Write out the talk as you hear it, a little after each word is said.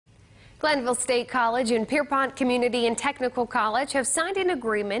Glenville State College and Pierpont Community and Technical College have signed an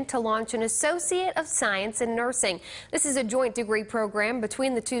agreement to launch an Associate of Science in Nursing. This is a joint degree program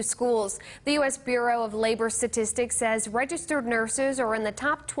between the two schools. The U.S. Bureau of Labor Statistics says registered nurses are in the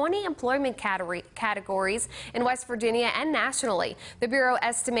top 20 employment categories in West Virginia and nationally. The Bureau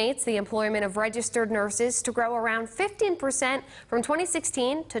estimates the employment of registered nurses to grow around 15% from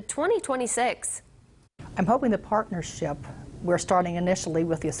 2016 to 2026. I'm hoping the partnership, we're starting initially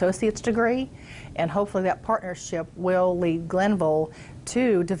with the associate's degree, and hopefully that partnership will lead Glenville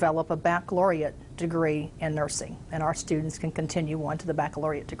to develop a baccalaureate degree in nursing, and our students can continue on to the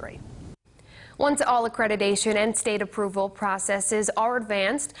baccalaureate degree. Once all accreditation and state approval processes are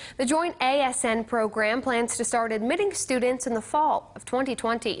advanced, the joint ASN program plans to start admitting students in the fall of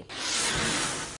 2020.